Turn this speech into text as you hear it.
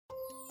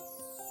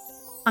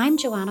I'm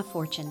Joanna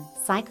Fortune,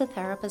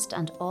 psychotherapist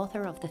and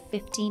author of the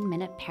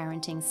 15-Minute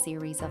Parenting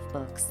series of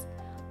books.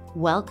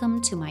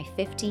 Welcome to my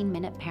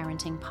 15-Minute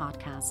Parenting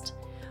podcast,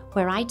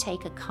 where I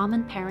take a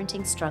common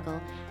parenting struggle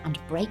and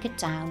break it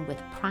down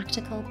with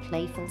practical,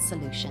 playful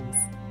solutions.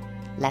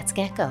 Let's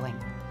get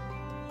going.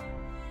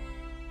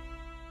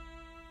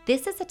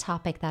 This is a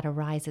topic that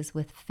arises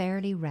with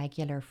fairly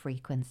regular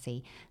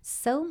frequency,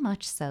 so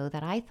much so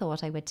that I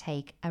thought I would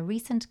take a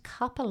recent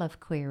couple of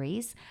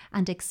queries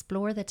and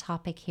explore the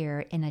topic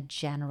here in a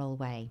general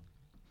way.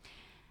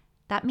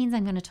 That means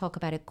I'm going to talk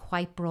about it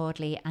quite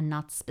broadly and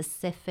not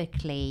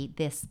specifically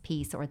this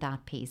piece or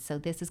that piece. So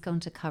this is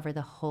going to cover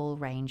the whole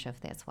range of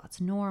this,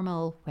 what's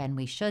normal, when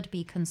we should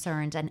be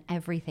concerned, and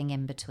everything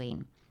in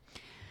between.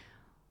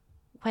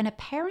 When a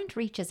parent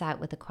reaches out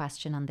with a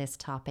question on this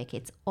topic,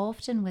 it's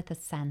often with a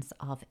sense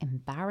of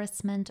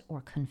embarrassment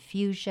or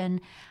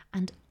confusion,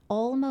 and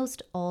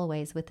almost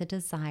always with a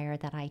desire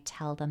that I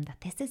tell them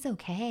that this is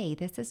okay,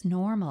 this is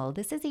normal,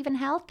 this is even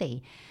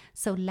healthy.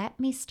 So let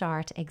me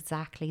start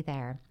exactly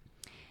there.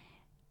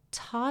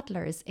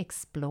 Toddlers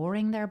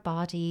exploring their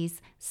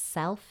bodies,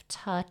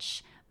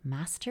 self-touch,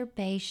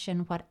 masturbation,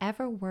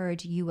 whatever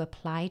word you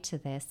apply to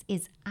this,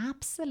 is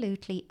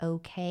absolutely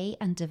okay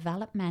and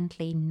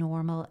developmentally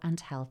normal and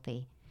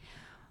healthy.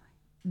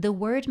 The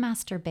word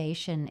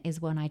masturbation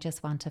is one I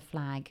just want to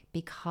flag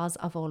because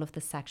of all of the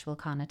sexual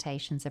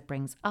connotations it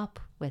brings up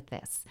with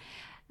this.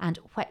 And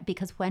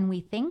because when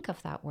we think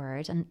of that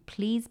word, and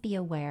please be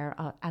aware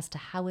as to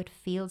how it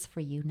feels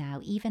for you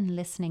now, even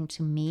listening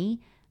to me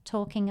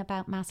talking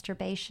about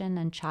masturbation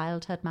and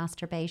childhood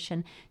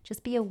masturbation,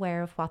 just be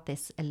aware of what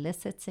this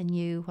elicits in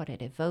you, what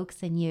it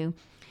evokes in you.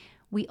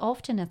 We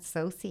often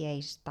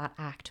associate that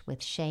act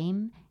with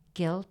shame,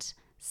 guilt,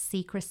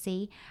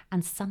 secrecy,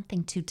 and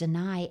something to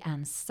deny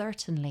and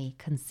certainly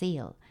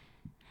conceal.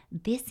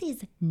 This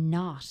is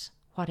not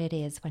what it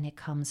is when it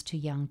comes to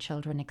young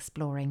children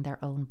exploring their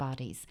own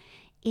bodies.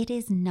 It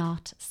is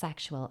not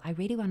sexual. I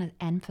really want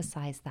to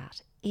emphasize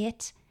that.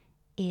 It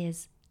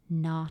is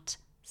not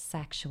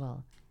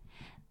sexual.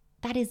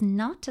 That is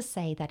not to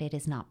say that it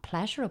is not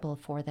pleasurable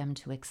for them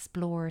to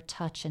explore,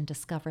 touch, and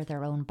discover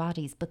their own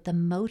bodies, but the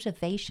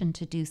motivation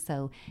to do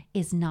so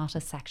is not a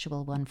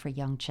sexual one for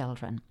young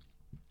children.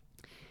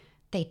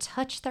 They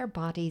touch their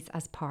bodies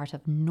as part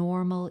of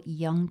normal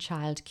young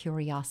child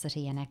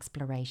curiosity and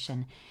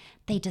exploration.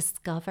 They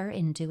discover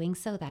in doing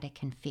so that it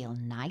can feel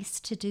nice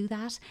to do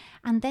that,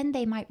 and then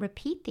they might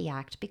repeat the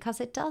act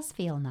because it does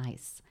feel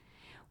nice.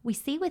 We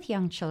see with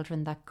young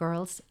children that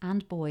girls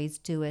and boys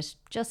do it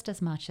just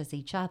as much as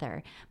each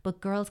other,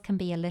 but girls can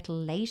be a little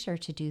later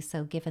to do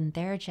so given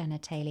their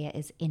genitalia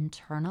is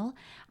internal,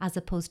 as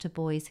opposed to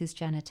boys whose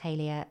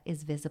genitalia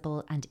is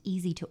visible and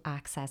easy to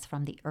access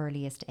from the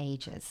earliest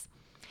ages.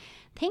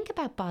 Think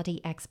about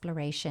body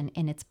exploration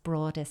in its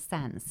broadest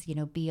sense,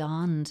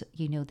 beyond,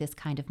 this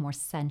kind of more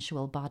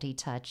sensual body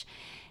touch.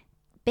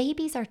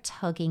 Babies are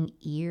tugging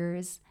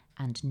ears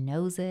and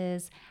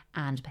noses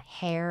and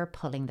hair,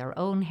 pulling their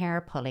own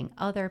hair, pulling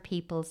other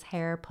people's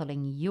hair,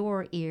 pulling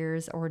your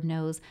ears or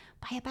nose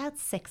by about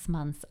 6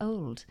 months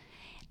old.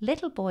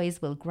 Little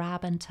boys will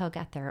grab and tug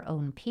at their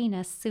own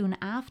penis soon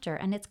after,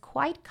 and it's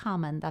quite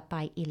common that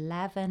by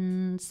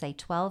 11, say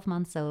 12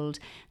 months old,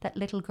 that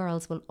little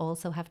girls will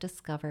also have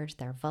discovered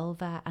their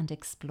vulva and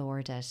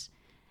explored it.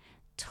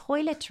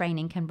 Toilet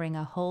training can bring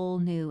a whole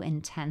new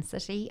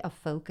intensity of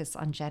focus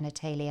on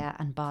genitalia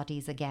and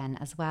bodies again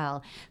as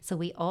well. So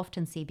we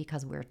often see,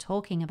 because we're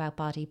talking about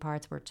body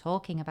parts, we're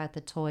talking about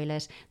the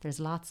toilet, there's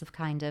lots of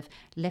kind of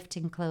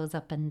lifting clothes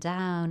up and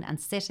down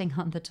and sitting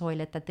on the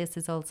toilet, that this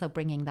is also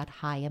bringing that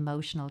high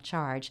emotional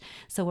charge.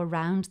 So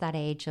around that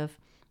age of,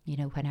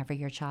 whenever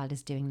your child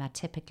is doing that,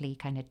 typically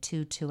kind of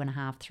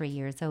 2.5, 3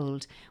 years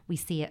old, we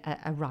see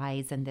a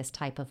rise in this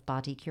type of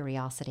body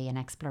curiosity and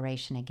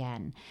exploration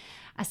again.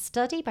 A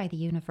study by the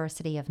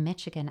University of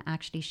Michigan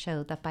actually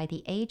showed that by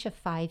the age of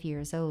 5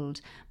 years old,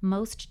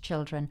 most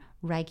children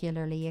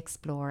regularly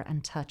explore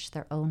and touch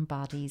their own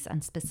bodies,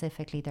 and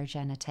specifically their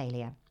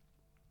genitalia.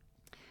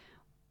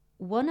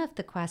 One of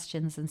the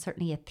questions, and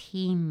certainly a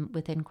theme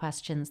within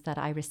questions that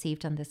I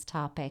received on this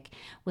topic,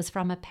 was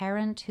from a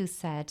parent who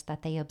said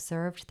that they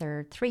observed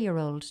their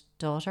 3-year-old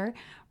daughter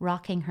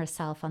rocking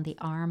herself on the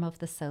arm of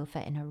the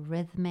sofa in a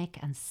rhythmic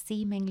and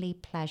seemingly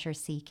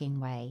pleasure-seeking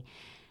way.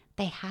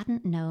 They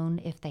hadn't known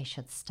if they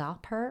should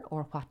stop her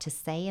or what to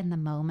say in the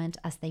moment,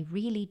 as they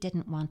really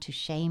didn't want to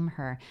shame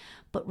her,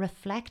 but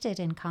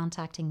reflected in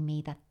contacting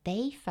me that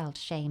they felt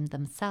shame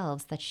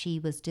themselves that she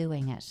was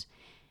doing it.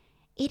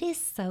 It is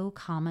so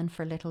common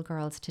for little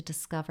girls to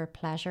discover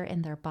pleasure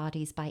in their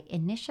bodies by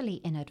initially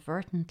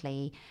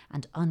inadvertently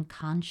and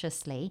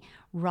unconsciously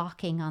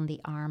rocking on the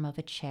arm of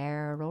a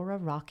chair or a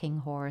rocking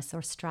horse,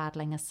 or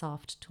straddling a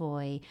soft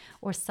toy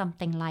or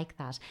something like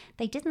that.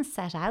 They didn't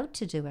set out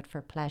to do it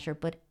for pleasure,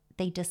 but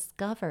they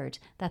discovered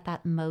that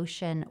that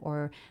motion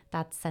or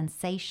that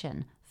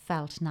sensation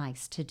felt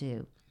nice to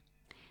do.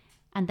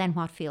 And then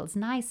what feels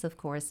nice, of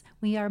course,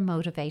 we are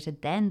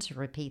motivated then to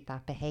repeat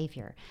that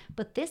behavior.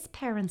 But this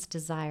parent's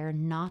desire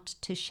not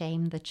to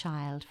shame the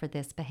child for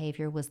this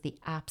behavior was the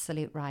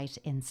absolute right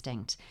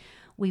instinct.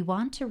 We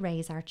want to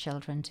raise our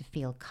children to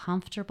feel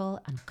comfortable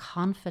and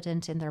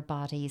confident in their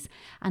bodies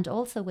and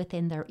also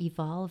within their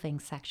evolving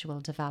sexual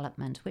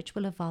development, which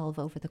will evolve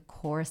over the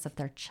course of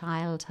their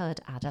childhood,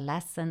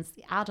 adolescence,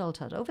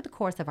 adulthood, over the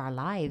course of our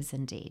lives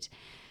indeed.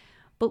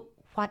 But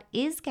what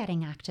is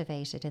getting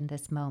activated in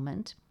this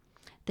moment,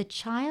 the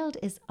child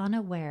is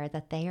unaware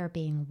that they are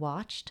being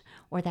watched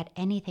or that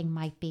anything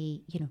might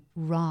be,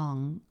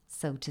 wrong,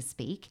 so to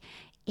speak.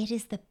 It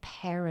is the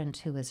parent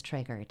who is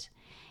triggered.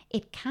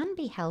 It can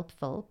be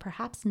helpful,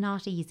 perhaps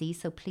not easy,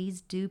 so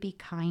please do be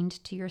kind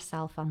to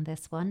yourself on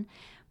this one,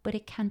 but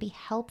it can be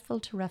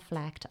helpful to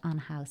reflect on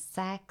how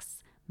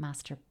sex,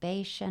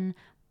 masturbation,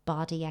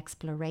 body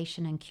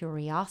exploration and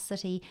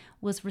curiosity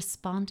was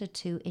responded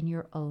to in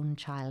your own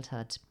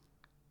childhood.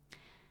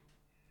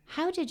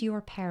 How did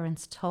your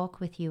parents talk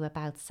with you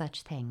about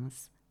such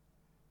things?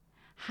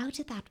 How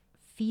did that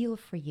feel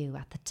for you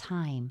at the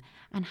time,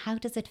 and how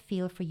does it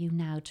feel for you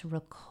now to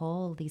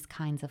recall these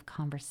kinds of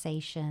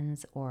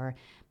conversations, or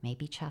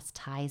maybe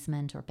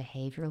chastisement or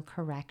behavioral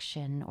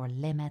correction or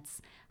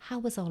limits? How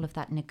was all of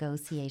that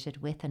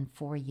negotiated with and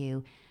for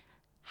you?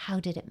 How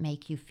did it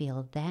make you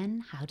feel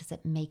then? How does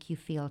it make you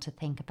feel to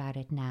think about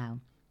it now?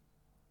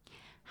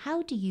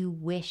 How do you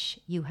wish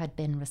you had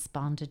been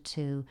responded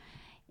to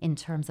in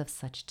terms of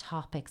such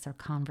topics or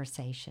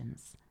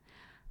conversations?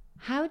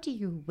 How do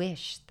you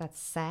wish that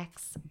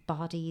sex,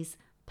 bodies,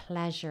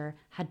 pleasure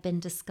had been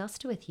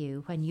discussed with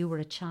you when you were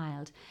a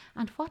child?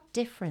 And what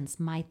difference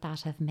might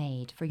that have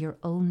made for your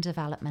own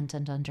development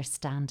and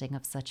understanding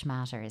of such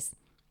matters?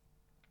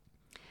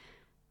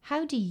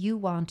 How do you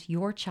want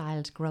your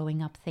child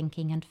growing up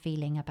thinking and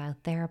feeling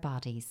about their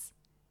bodies?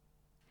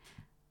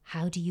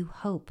 How do you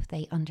hope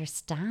they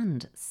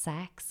understand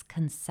sex,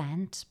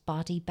 consent,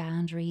 body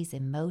boundaries,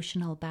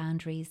 emotional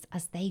boundaries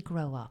as they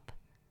grow up?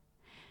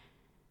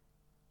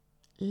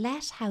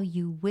 Let how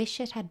you wish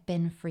it had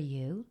been for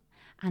you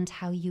and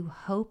how you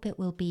hope it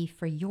will be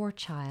for your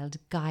child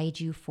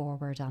guide you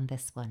forward on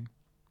this one.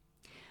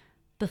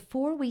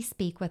 Before we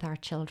speak with our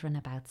children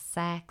about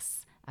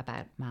sex,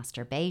 about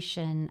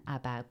masturbation,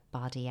 about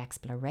body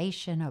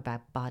exploration,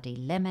 about body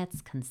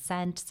limits,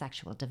 consent,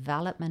 sexual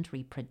development,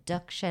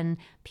 reproduction,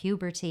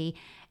 puberty,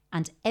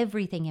 and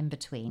everything in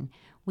between,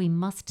 we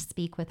must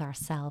speak with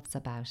ourselves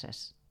about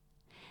it.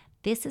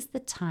 This is the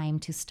time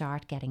to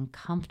start getting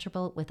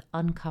comfortable with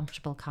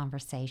uncomfortable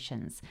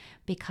conversations,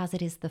 because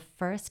it is the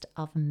first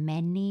of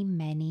many,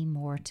 many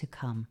more to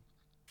come.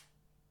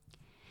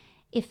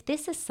 If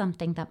this is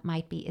something that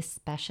might be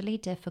especially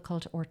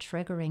difficult or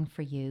triggering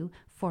for you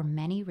for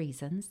many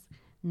reasons,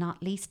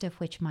 not least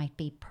of which might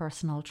be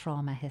personal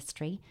trauma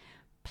history,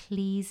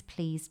 please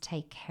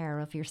take care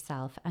of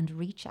yourself and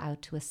reach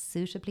out to a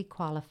suitably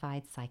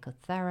qualified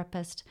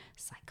psychotherapist,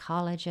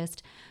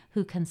 psychologist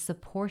who can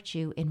support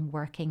you in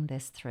working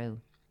this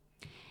through.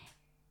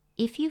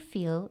 If you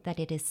feel that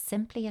it is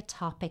simply a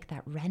topic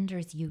that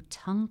renders you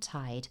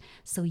tongue-tied,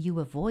 so you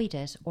avoid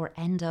it or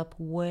end up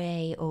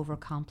way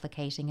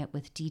overcomplicating it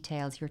with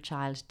details your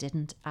child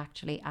didn't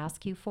actually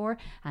ask you for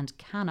and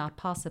cannot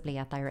possibly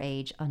at their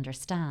age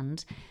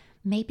understand,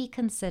 maybe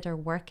consider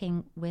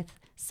working with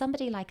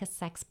somebody like a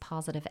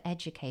sex-positive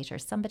educator,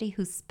 somebody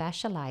who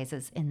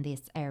specializes in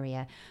this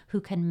area, who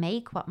can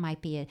make what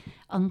might be an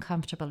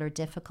uncomfortable or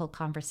difficult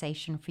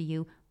conversation for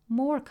you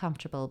more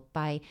comfortable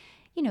by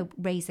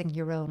raising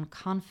your own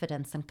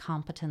confidence and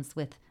competence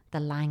with the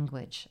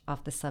language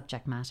of the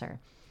subject matter.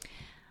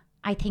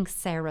 I think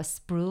Sarah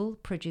Sproul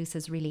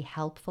produces really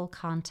helpful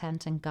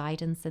content and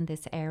guidance in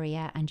this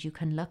area, and you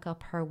can look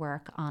up her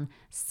work on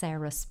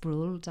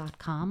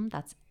sarahsproule.com.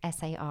 That's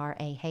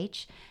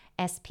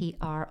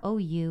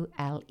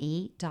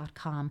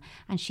SarahSproule.com.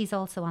 And she's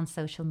also on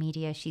social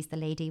media. She's the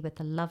lady with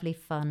the lovely,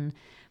 fun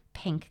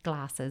pink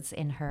glasses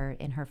in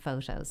her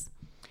photos.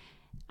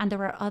 And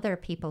there are other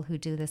people who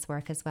do this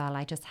work as well.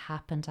 I just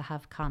happened to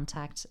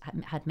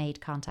had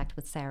made contact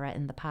with Sarah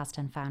in the past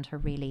and found her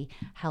really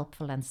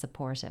helpful and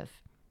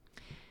supportive.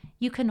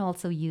 You can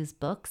also use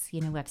books.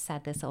 I've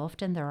said this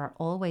often, there are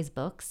always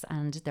books,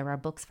 and there are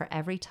books for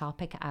every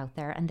topic out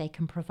there, and they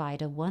can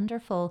provide a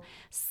wonderful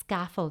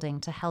scaffolding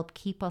to help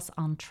keep us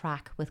on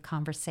track with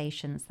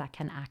conversations that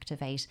can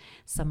activate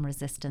some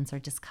resistance or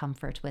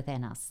discomfort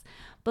within us.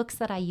 Books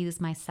that I use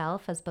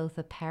myself as both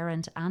a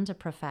parent and a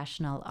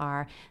professional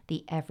are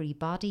The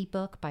Everybody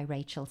book by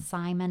Rachel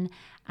Simon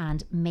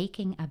and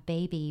Making a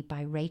Baby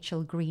by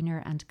Rachel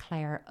Greener and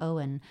Claire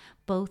Owen,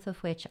 both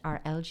of which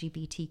are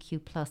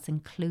LGBTQ+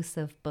 inclusive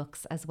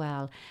books as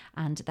well.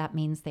 And that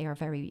means they are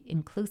very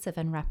inclusive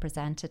and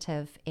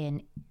representative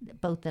in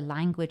both the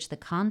language, the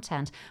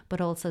content,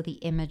 but also the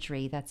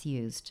imagery that's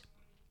used.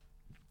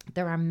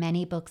 There are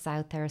many books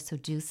out there, so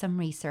do some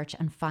research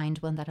and find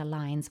one that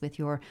aligns with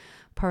your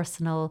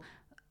personal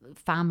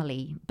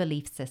family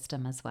belief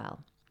system as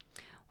well.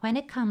 When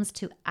it comes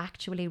to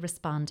actually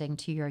responding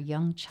to your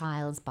young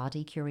child's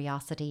body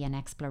curiosity and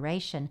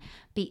exploration,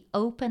 be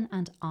open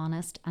and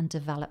honest and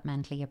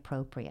developmentally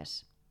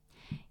appropriate.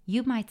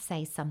 You might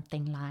say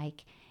something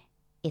like,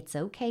 "It's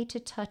okay to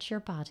touch your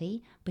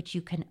body, but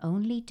you can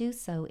only do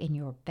so in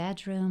your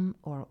bedroom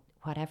or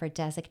whatever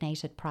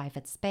designated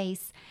private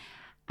space,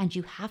 and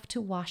you have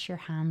to wash your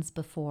hands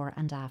before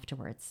and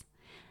afterwards."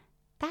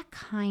 That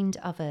kind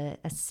of a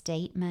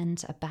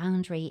statement, a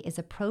boundary, is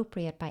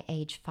appropriate by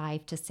age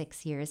 5 to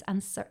 6 years,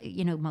 and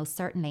most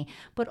certainly,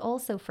 but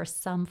also for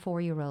some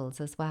 4-year-olds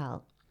as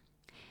well.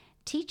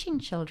 Teaching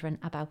children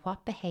about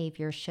what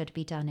behaviour should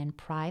be done in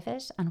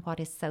private and what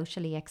is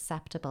socially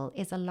acceptable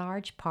is a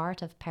large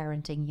part of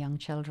parenting young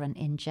children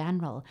in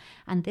general,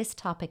 and this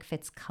topic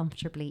fits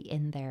comfortably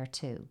in there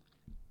too.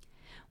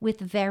 With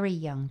very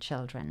young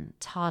children,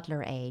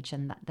 toddler age,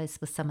 and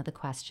this was some of the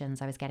questions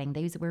I was getting,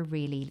 these were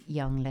really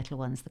young little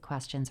ones the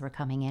questions were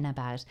coming in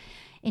about,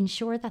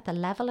 ensure that the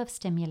level of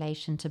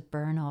stimulation to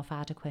burn off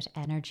adequate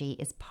energy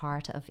is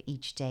part of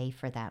each day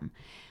for them.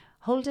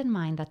 Hold in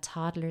mind that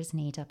toddlers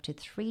need up to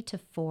 3 to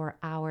 4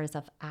 hours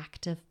of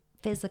active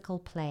physical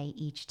play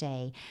each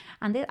day.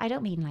 And I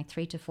don't mean like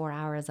 3 to 4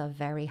 hours of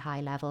very high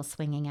level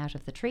swinging out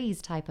of the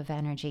trees type of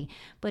energy,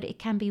 but it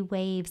can be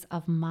waves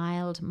of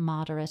mild,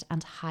 moderate,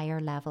 and higher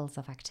levels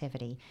of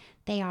activity.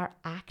 They are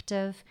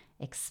active,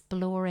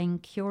 exploring,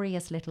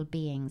 curious little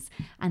beings,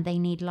 and they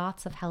need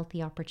lots of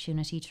healthy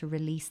opportunity to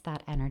release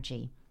that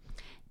energy.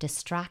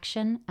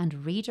 Distraction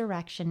and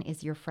redirection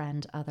is your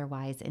friend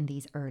otherwise in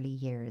these early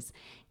years.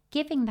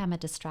 Giving them a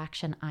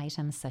distraction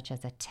item such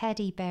as a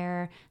teddy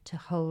bear to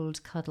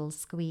hold, cuddle,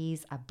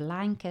 squeeze, a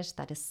blanket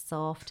that is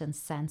soft and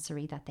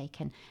sensory that they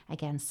can,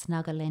 again,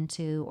 snuggle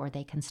into, or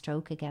they can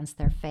stroke against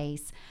their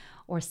face,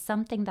 or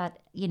something that,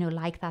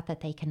 like that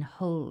they can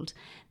hold,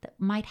 that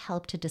might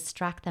help to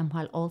distract them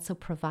while also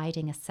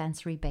providing a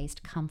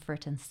sensory-based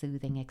comfort and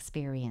soothing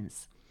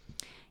experience.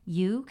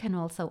 You can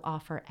also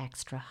offer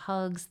extra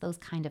hugs, those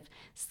kind of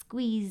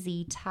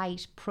squeezy,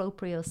 tight,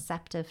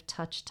 proprioceptive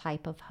touch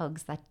type of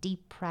hugs, that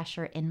deep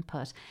pressure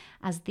input,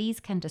 as these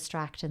can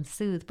distract and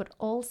soothe, but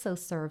also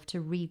serve to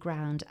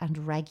reground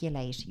and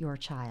regulate your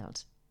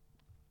child.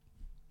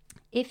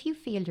 If you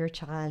feel your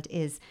child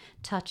is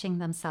touching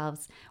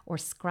themselves or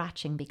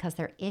scratching because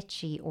they're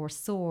itchy or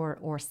sore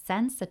or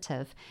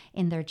sensitive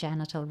in their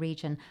genital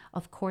region,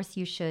 of course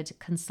you should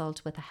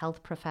consult with a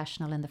health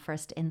professional in the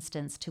first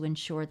instance to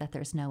ensure that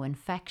there's no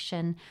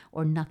infection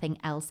or nothing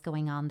else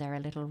going on there, a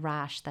little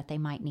rash that they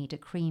might need a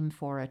cream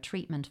for, a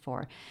treatment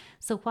for.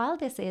 So while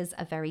this is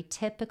a very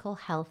typical,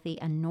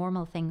 healthy and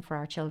normal thing for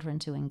our children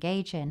to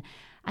engage in,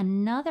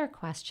 another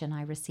question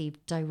I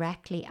received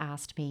directly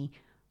asked me,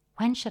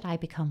 when should I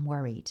become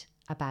worried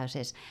about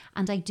it?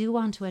 And I do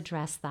want to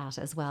address that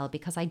as well,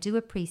 because I do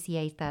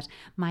appreciate that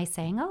my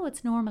saying, "Oh,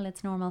 it's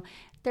normal,"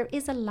 there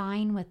is a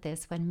line with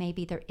this when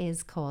maybe there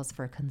is cause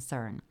for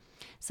concern.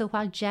 So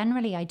while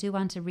generally I do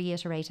want to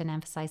reiterate and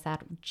emphasize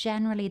that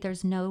generally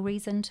there's no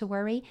reason to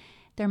worry,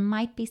 there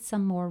might be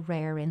some more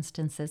rare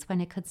instances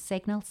when it could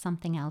signal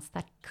something else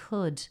that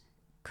could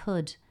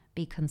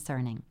be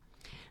concerning.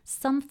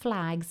 Some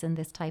flags in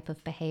this type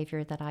of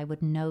behaviour that I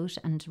would note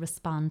and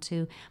respond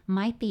to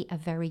might be a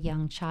very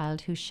young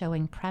child who's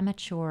showing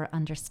premature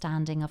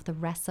understanding of the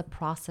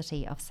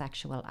reciprocity of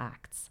sexual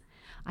acts.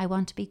 I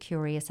want to be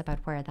curious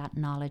about where that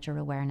knowledge or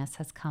awareness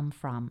has come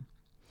from.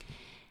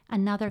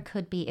 Another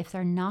could be if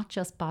they're not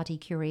just body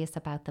curious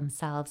about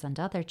themselves and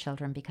other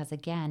children, because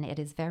again, it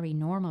is very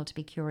normal to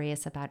be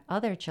curious about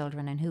other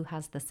children and who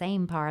has the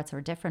same parts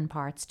or different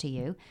parts to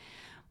you.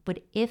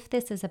 But if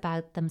this is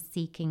about them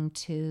seeking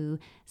to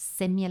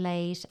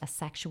simulate a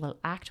sexual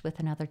act with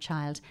another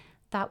child,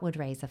 that would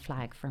raise a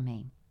flag for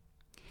me.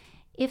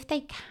 If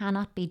they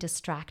cannot be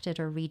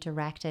distracted or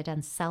redirected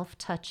and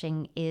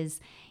self-touching is,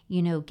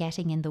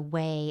 getting in the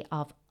way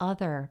of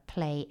other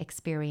play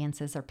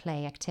experiences or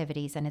play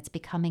activities and it's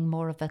becoming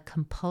more of a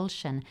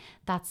compulsion,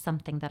 that's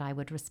something that I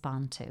would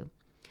respond to.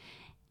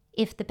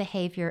 If the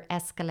behavior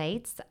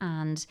escalates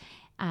and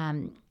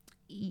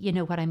you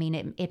know what I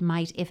mean? It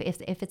might, if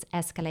it's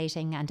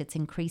escalating and it's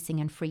increasing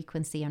in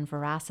frequency and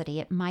veracity,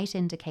 it might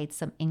indicate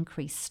some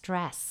increased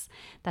stress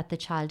that the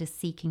child is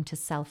seeking to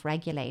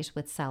self-regulate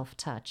with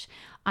self-touch.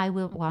 I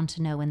will want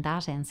to know in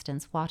that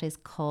instance what is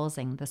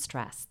causing the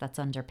stress that's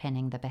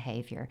underpinning the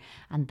behavior,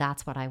 and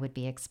that's what I would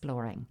be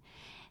exploring.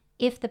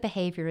 If the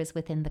behavior is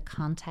within the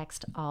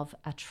context of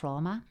a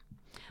trauma,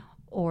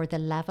 or the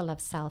level of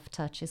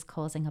self-touch is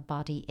causing a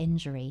body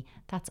injury,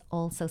 that's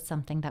also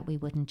something that we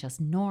wouldn't just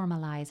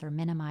normalize or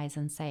minimize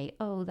and say,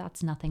 oh,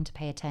 that's nothing to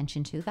pay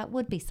attention to. That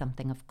would be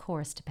something, of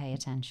course, to pay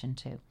attention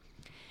to.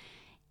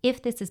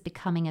 If this is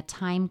becoming a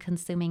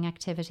time-consuming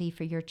activity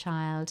for your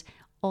child,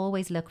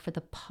 always look for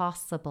the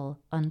possible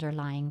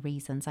underlying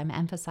reasons. I'm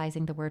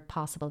emphasizing the word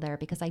possible there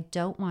because I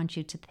don't want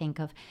you to think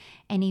of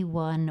any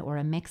one or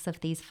a mix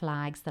of these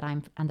flags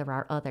and there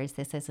are others,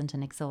 this isn't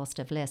an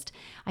exhaustive list.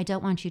 I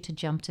don't want you to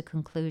jump to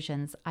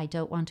conclusions. I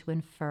don't want to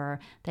infer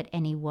that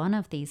any one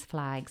of these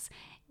flags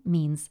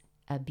means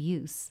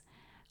abuse.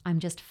 I'm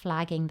just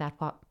flagging that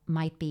what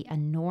might be a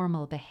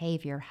normal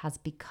behavior has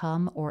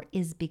become or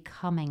is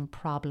becoming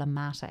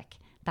problematic.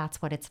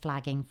 That's what it's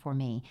flagging for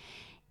me.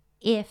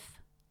 If,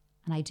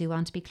 and I do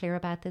want to be clear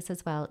about this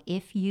as well,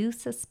 if you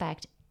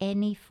suspect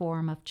any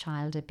form of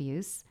child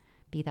abuse,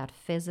 be that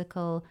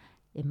physical,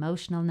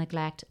 emotional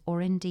neglect,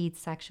 or indeed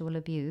sexual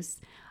abuse,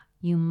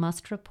 you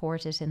must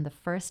report it in the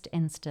first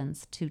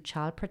instance to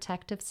Child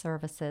Protective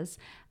Services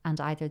and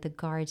either the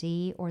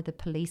Gardaí or the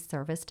police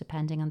service,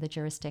 depending on the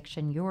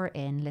jurisdiction you're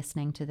in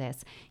listening to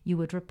this. You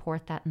would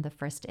report that in the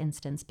first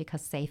instance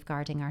because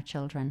safeguarding our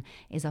children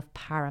is of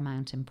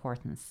paramount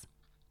importance.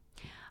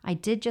 I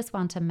did just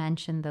want to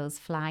mention those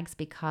flags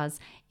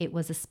because it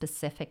was a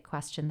specific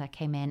question that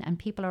came in, and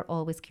people are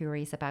always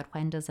curious about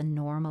when does a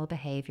normal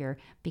behaviour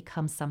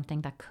become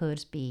something that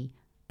could be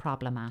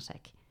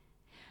problematic.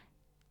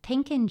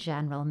 Think in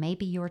general,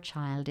 maybe your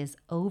child is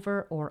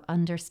over or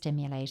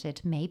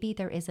understimulated. Maybe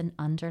there is an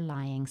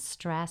underlying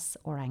stress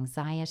or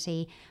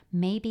anxiety.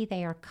 Maybe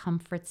they are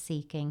comfort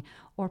seeking,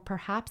 or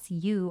perhaps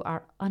you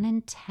are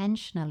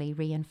unintentionally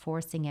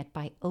reinforcing it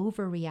by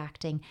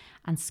overreacting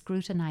and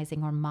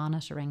scrutinizing or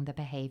monitoring the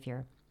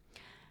behavior.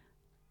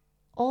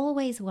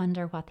 Always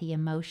wonder what the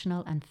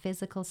emotional and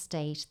physical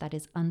state that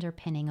is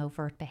underpinning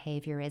overt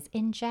behavior is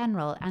in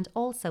general and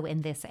also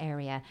in this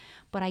area.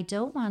 But I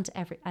don't want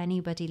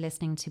anybody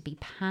listening to be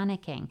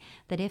panicking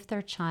that if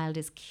their child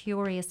is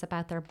curious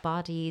about their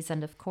bodies,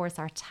 and of course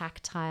our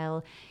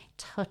tactile,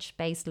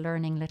 touch-based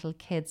learning little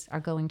kids are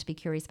going to be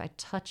curious about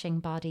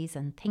touching bodies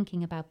and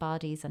thinking about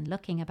bodies and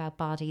looking about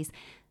bodies,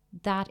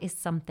 that is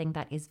something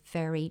that is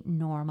very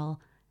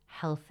normal,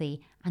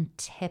 healthy and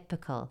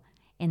typical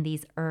in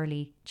these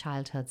early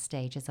childhood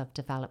stages of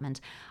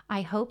development.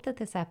 I hope that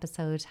this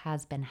episode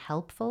has been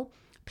helpful.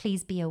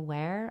 Please be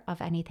aware of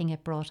anything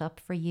it brought up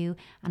for you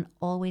and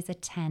always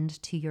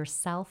attend to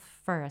yourself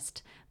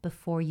first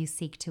before you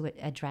seek to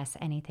address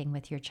anything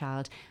with your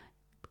child.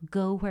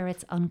 Go where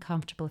it's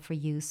uncomfortable for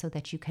you so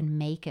that you can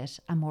make it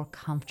a more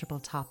comfortable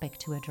topic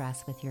to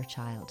address with your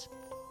child.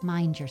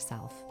 Mind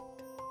yourself.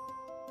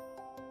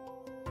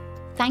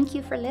 Thank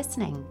you for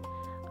listening.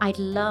 I'd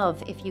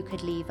love if you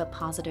could leave a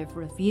positive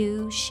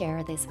review,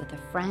 share this with a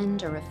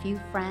friend or a few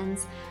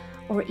friends,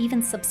 or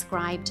even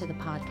subscribe to the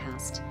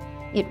podcast.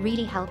 It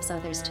really helps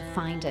others to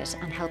find it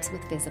and helps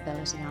with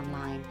visibility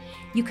online.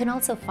 You can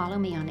also follow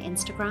me on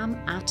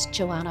Instagram at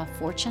Joanna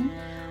Fortune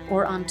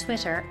or on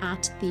Twitter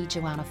at the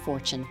Joanna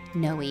Fortune,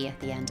 no E at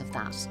the end of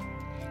that.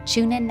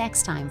 Tune in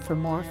next time for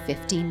more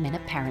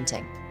 15-minute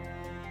parenting.